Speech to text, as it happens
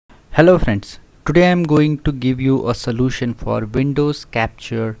Hello friends, today I am going to give you a solution for Windows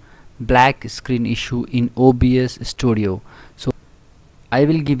capture black screen issue in OBS Studio. So I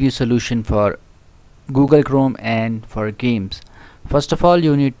will give you solution for Google Chrome and for games. First of all,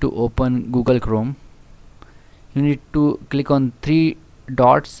 you need to open Google Chrome. You need to click on three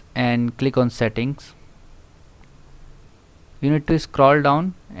dots and click on settings. You need to scroll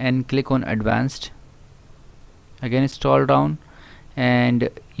down and click on advanced. Again scroll down and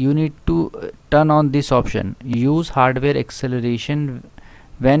you need to turn on this option, use hardware acceleration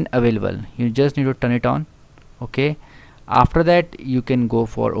when available. You just need to turn it on. Okay, after that you can go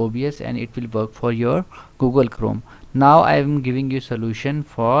for OBS and it will work for your Google Chrome. Now I am giving you solution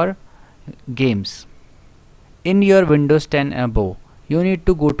for games. In your Windows 10 and above, you need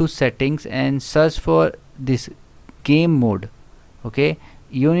to go to settings and search for this game mode. Okay,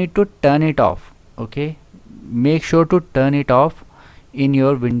 you need to turn it off. Okay, make sure to turn it off in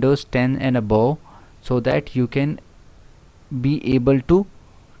your Windows 10 and above so that you can be able to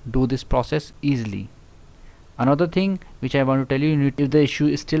do this process easily. Another thing which I want to tell you, if the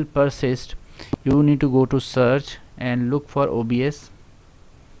issue still persists, you need to go to search and look for OBS.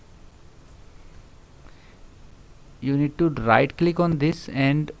 You need to right click on this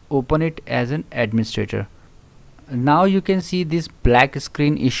and open it as an administrator. Now you can see this black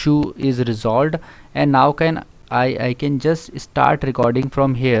screen issue is resolved, and now I can just start recording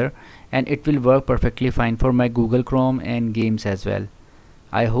from here and it will work perfectly fine for my Google Chrome and games as well.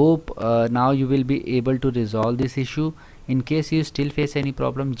 I hope now you will be able to resolve this issue. In case you still face any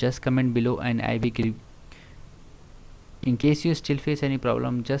problem, just comment below and I will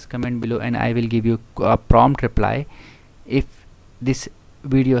give you a prompt reply. If this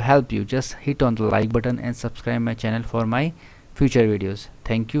video helped you, just hit on the like button and subscribe my channel for my future videos.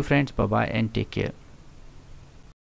 Thank you friends, bye bye and take care.